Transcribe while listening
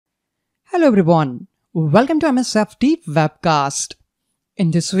Hello everyone, welcome to MSFT Webcast.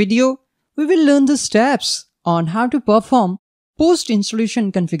 In this video, we will learn the steps on how to perform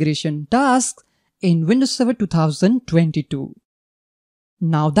post-installation configuration tasks in Windows Server 2022.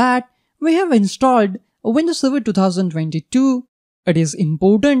 Now that we have installed Windows Server 2022, it is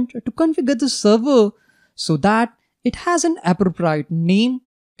important to configure the server so that it has an appropriate name,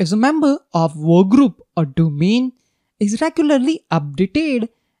 is a member of workgroup or domain, is regularly updated,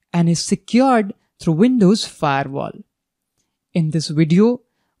 and is secured through Windows Firewall. In this video,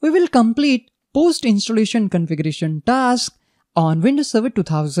 we will complete post-installation configuration tasks on Windows Server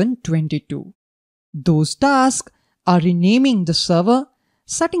 2022. Those tasks are renaming the server,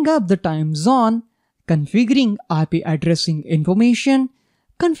 setting up the time zone, configuring IP addressing information,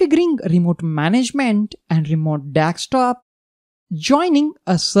 configuring remote management and remote desktop, joining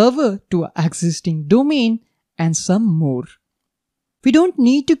a server to an existing domain, and some more. We don't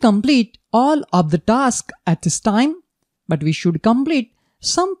need to complete all of the tasks at this time, but we should complete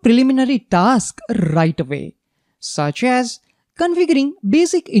some preliminary tasks right away, such as configuring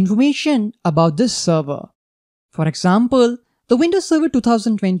basic information about the server. For example, the Windows Server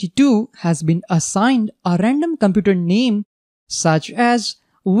 2022 has been assigned a random computer name such as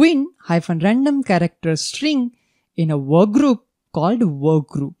win-random character string in a workgroup called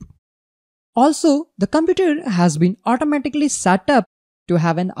workgroup. Also, the computer has been automatically set up to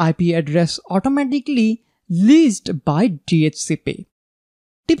have an IP address automatically leased by DHCP.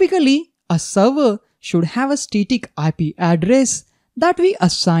 Typically, a server should have a static IP address that we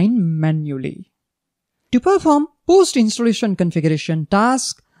assign manually. To perform post-installation configuration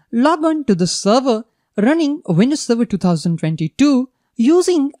tasks, log on to the server running Windows Server 2022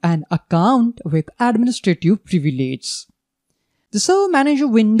 using an account with administrative privileges. The Server Manager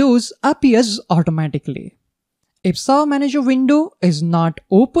windows appears automatically. If Server Manager window is not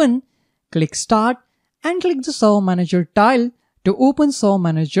open, click Start and click the Server Manager tile to open Server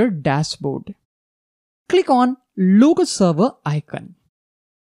Manager dashboard. Click on Local Server icon.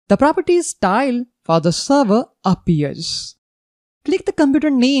 The Properties tile for the server appears. Click the computer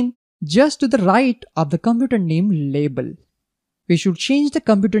name just to the right of the computer name label. We should change the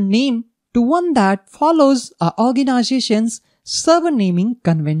computer name to one that follows our organization's server naming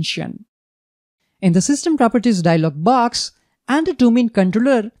convention. In the System Properties dialog box, enter Domain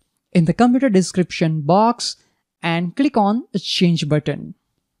Controller in the Computer Description box and click on the Change button.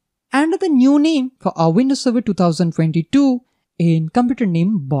 Enter the new name for our Windows Server 2022 in Computer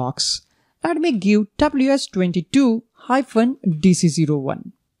Name box. Let me give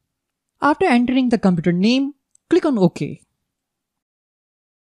WS22-DC01. After entering the computer name, click on OK.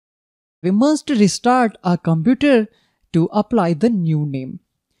 We must restart our computer to apply the new name.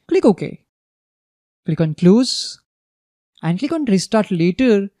 Click OK. Click on Close and click on Restart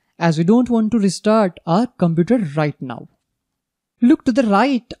later as we don't want to restart our computer right now. Look to the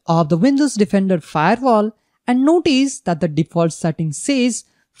right of the Windows Defender firewall and notice that the default setting says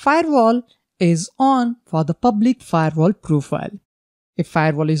Firewall is on for the public firewall profile. If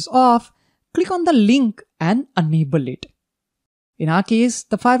Firewall is off, click on the link and enable it. In our case,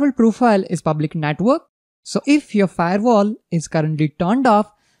 the firewall profile is public network. So if your firewall is currently turned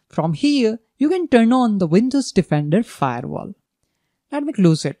off, from here you can turn on the Windows Defender firewall. Let me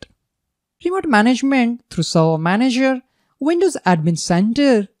close it. Remote management through Server Manager, Windows Admin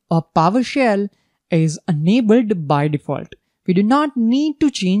Center or PowerShell is enabled by default. We do not need to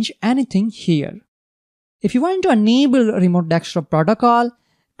change anything here. If you want to enable Remote Desktop Protocol,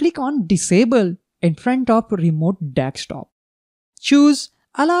 click on Disable in front of Remote Desktop. Choose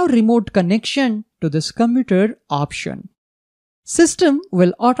Allow Remote Connection to this computer option. System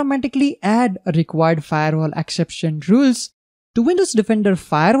will automatically add required firewall exception rules to Windows Defender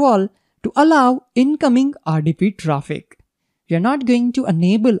Firewall to allow incoming RDP traffic. We are not going to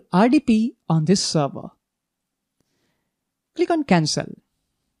enable RDP on this server. Click on Cancel.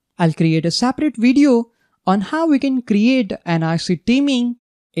 I'll create a separate video on how we can create an RC teaming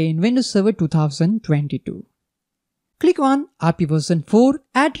in Windows Server 2022. Click on IP version 4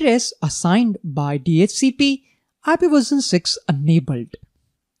 address assigned by DHCP, IP version 6 enabled.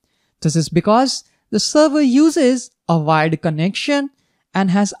 This is because the server uses a wired connection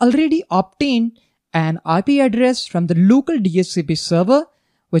and has already obtained an IP address from the local DHCP server,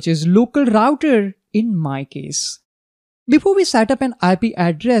 which is local router in my case. Before we set up an IP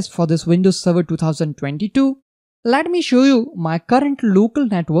address for this Windows Server 2022, let me show you my current local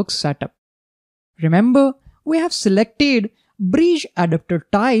network setup. Remember, we have selected bridge adapter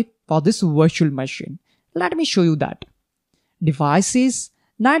type for this virtual machine. Let me show you that. Devices,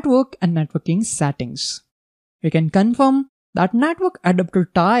 Network and Networking Settings. We can confirm that network adapter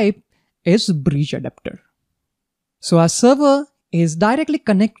type is bridge adapter. So our server is directly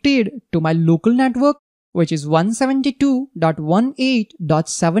connected to my local network, which is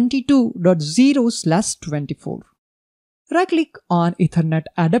 172.18.72.0/24. Right-click on Ethernet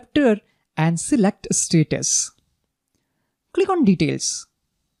adapter and select status. Click on details.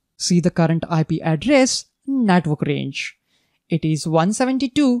 See the current IP address network range. It is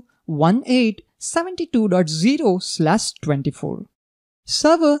 172.18.72.0/24.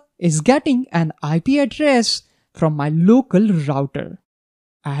 Server is getting an IP address from my local router.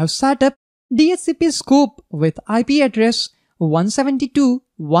 I have set up DHCP scope with IP address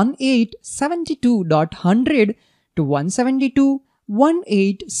 172.18.72.100 to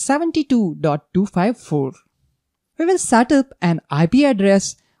 172.18.72.254. We will set up an IP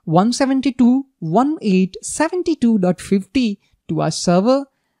address 172.18.72.50 to our server,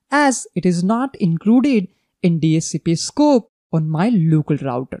 as it is not included in DHCP scope on my local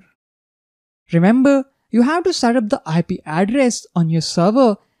router. Remember, you have to set up the IP address on your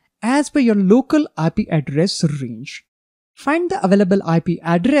server as per your local IP address range. Find the available IP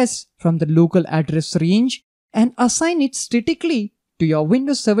address from the local address range and assign it statically to your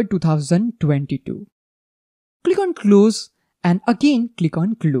Windows Server 2022. Click on Close and again click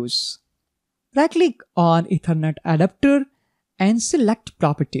on Close. Right-click on Ethernet adapter and select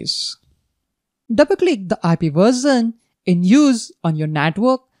Properties. Double-click the IP version in use on your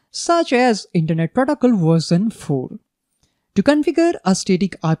network, such as Internet Protocol version 4. To configure a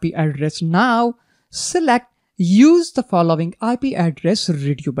static IP address now, select Use the following IP address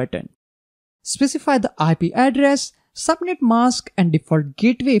radio button. Specify the IP address, subnet mask and default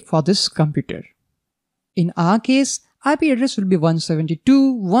gateway for this computer. In our case, IP address will be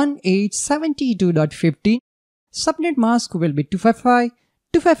 172.18.72.15. Subnet mask will be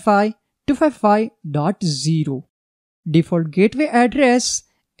 255.255.255.0. Default gateway address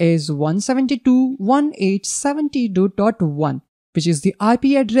is 172.18.70.1, which is the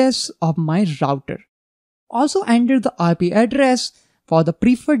IP address of my router. Also enter the IP address for the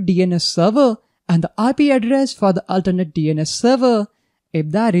preferred DNS server and the IP address for the alternate DNS server if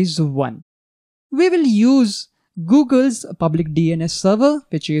there is one. We will use Google's public DNS server,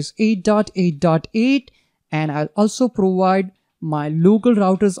 which is 8.8.8, and I'll also provide my local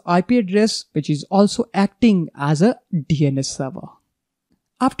router's IP address, which is also acting as a DNS server.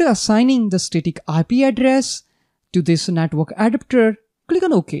 After assigning the static IP address to this network adapter, click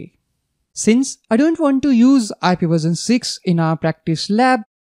on OK. Since I don't want to use IP version 6 in our practice lab,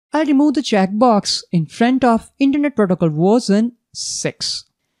 I'll remove the checkbox in front of Internet Protocol version 6.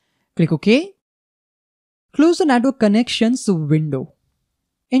 Click OK. Close the network connections window.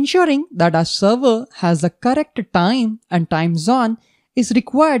 Ensuring that our server has the correct time and time zone is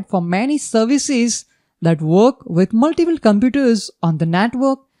required for many services that work with multiple computers on the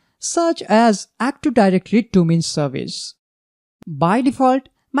network, such as Active Directory domain service. By default,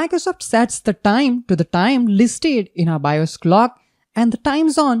 Microsoft sets the time to the time listed in our BIOS clock and the time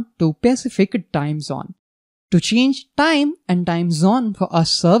zone to Pacific time zone. To change time and time zone for a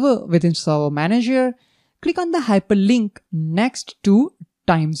server within Server Manager, click on the hyperlink next to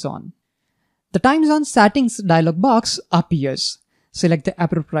Time Zone. The Time Zone Settings dialog box appears. Select the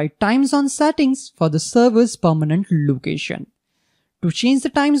appropriate time zone settings for the server's permanent location. To change the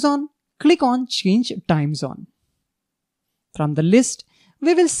time zone, click on Change Time Zone. From the list,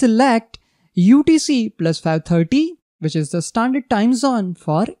 we will select UTC plus 530, which is the standard time zone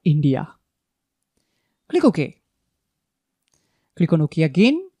for India. Click OK. Click on OK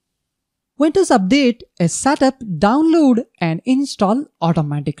again. Windows Update is set up, download and install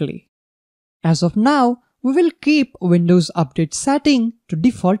automatically. As of now, we will keep Windows Update setting to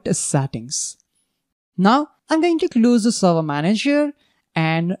default settings. Now, I'm going to close the Server Manager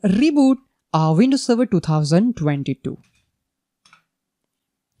and reboot our Windows Server 2022.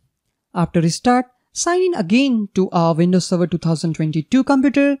 After restart, sign in again to our Windows Server 2022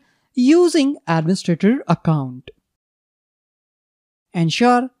 computer using administrator account.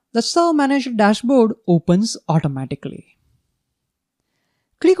 Ensure the Server Manager dashboard opens automatically.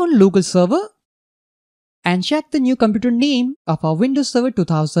 Click on Local Server and check the new computer name of our Windows Server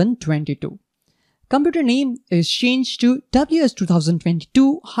 2022. Computer name is changed to WS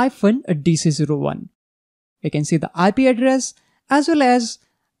 2022-DC01. You can see the IP address as well as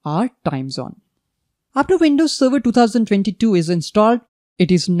our time zone. After Windows Server 2022 is installed,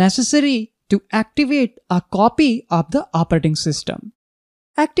 it is necessary to activate a copy of the operating system.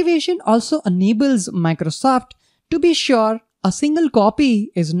 Activation also enables Microsoft to be sure a single copy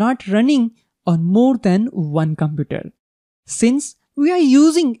is not running on more than one computer. Since we are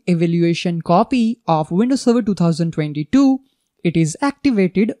using evaluation copy of Windows Server 2022, it is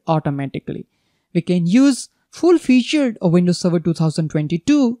activated automatically. We can use full-featured Windows Server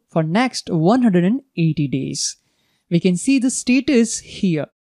 2022 for next 180 days. We can see the status here.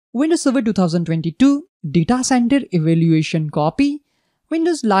 Windows Server 2022 Data Center Evaluation Copy.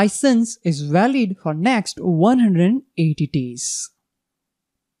 Windows license is valid for next 180 days.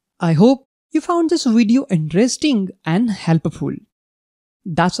 I hope you found this video interesting and helpful.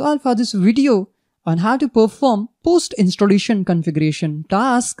 That's all for this video on how to perform post-installation configuration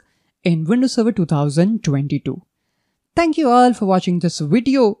task in Windows Server 2022. Thank you all for watching this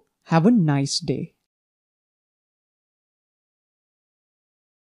video. Have a nice day.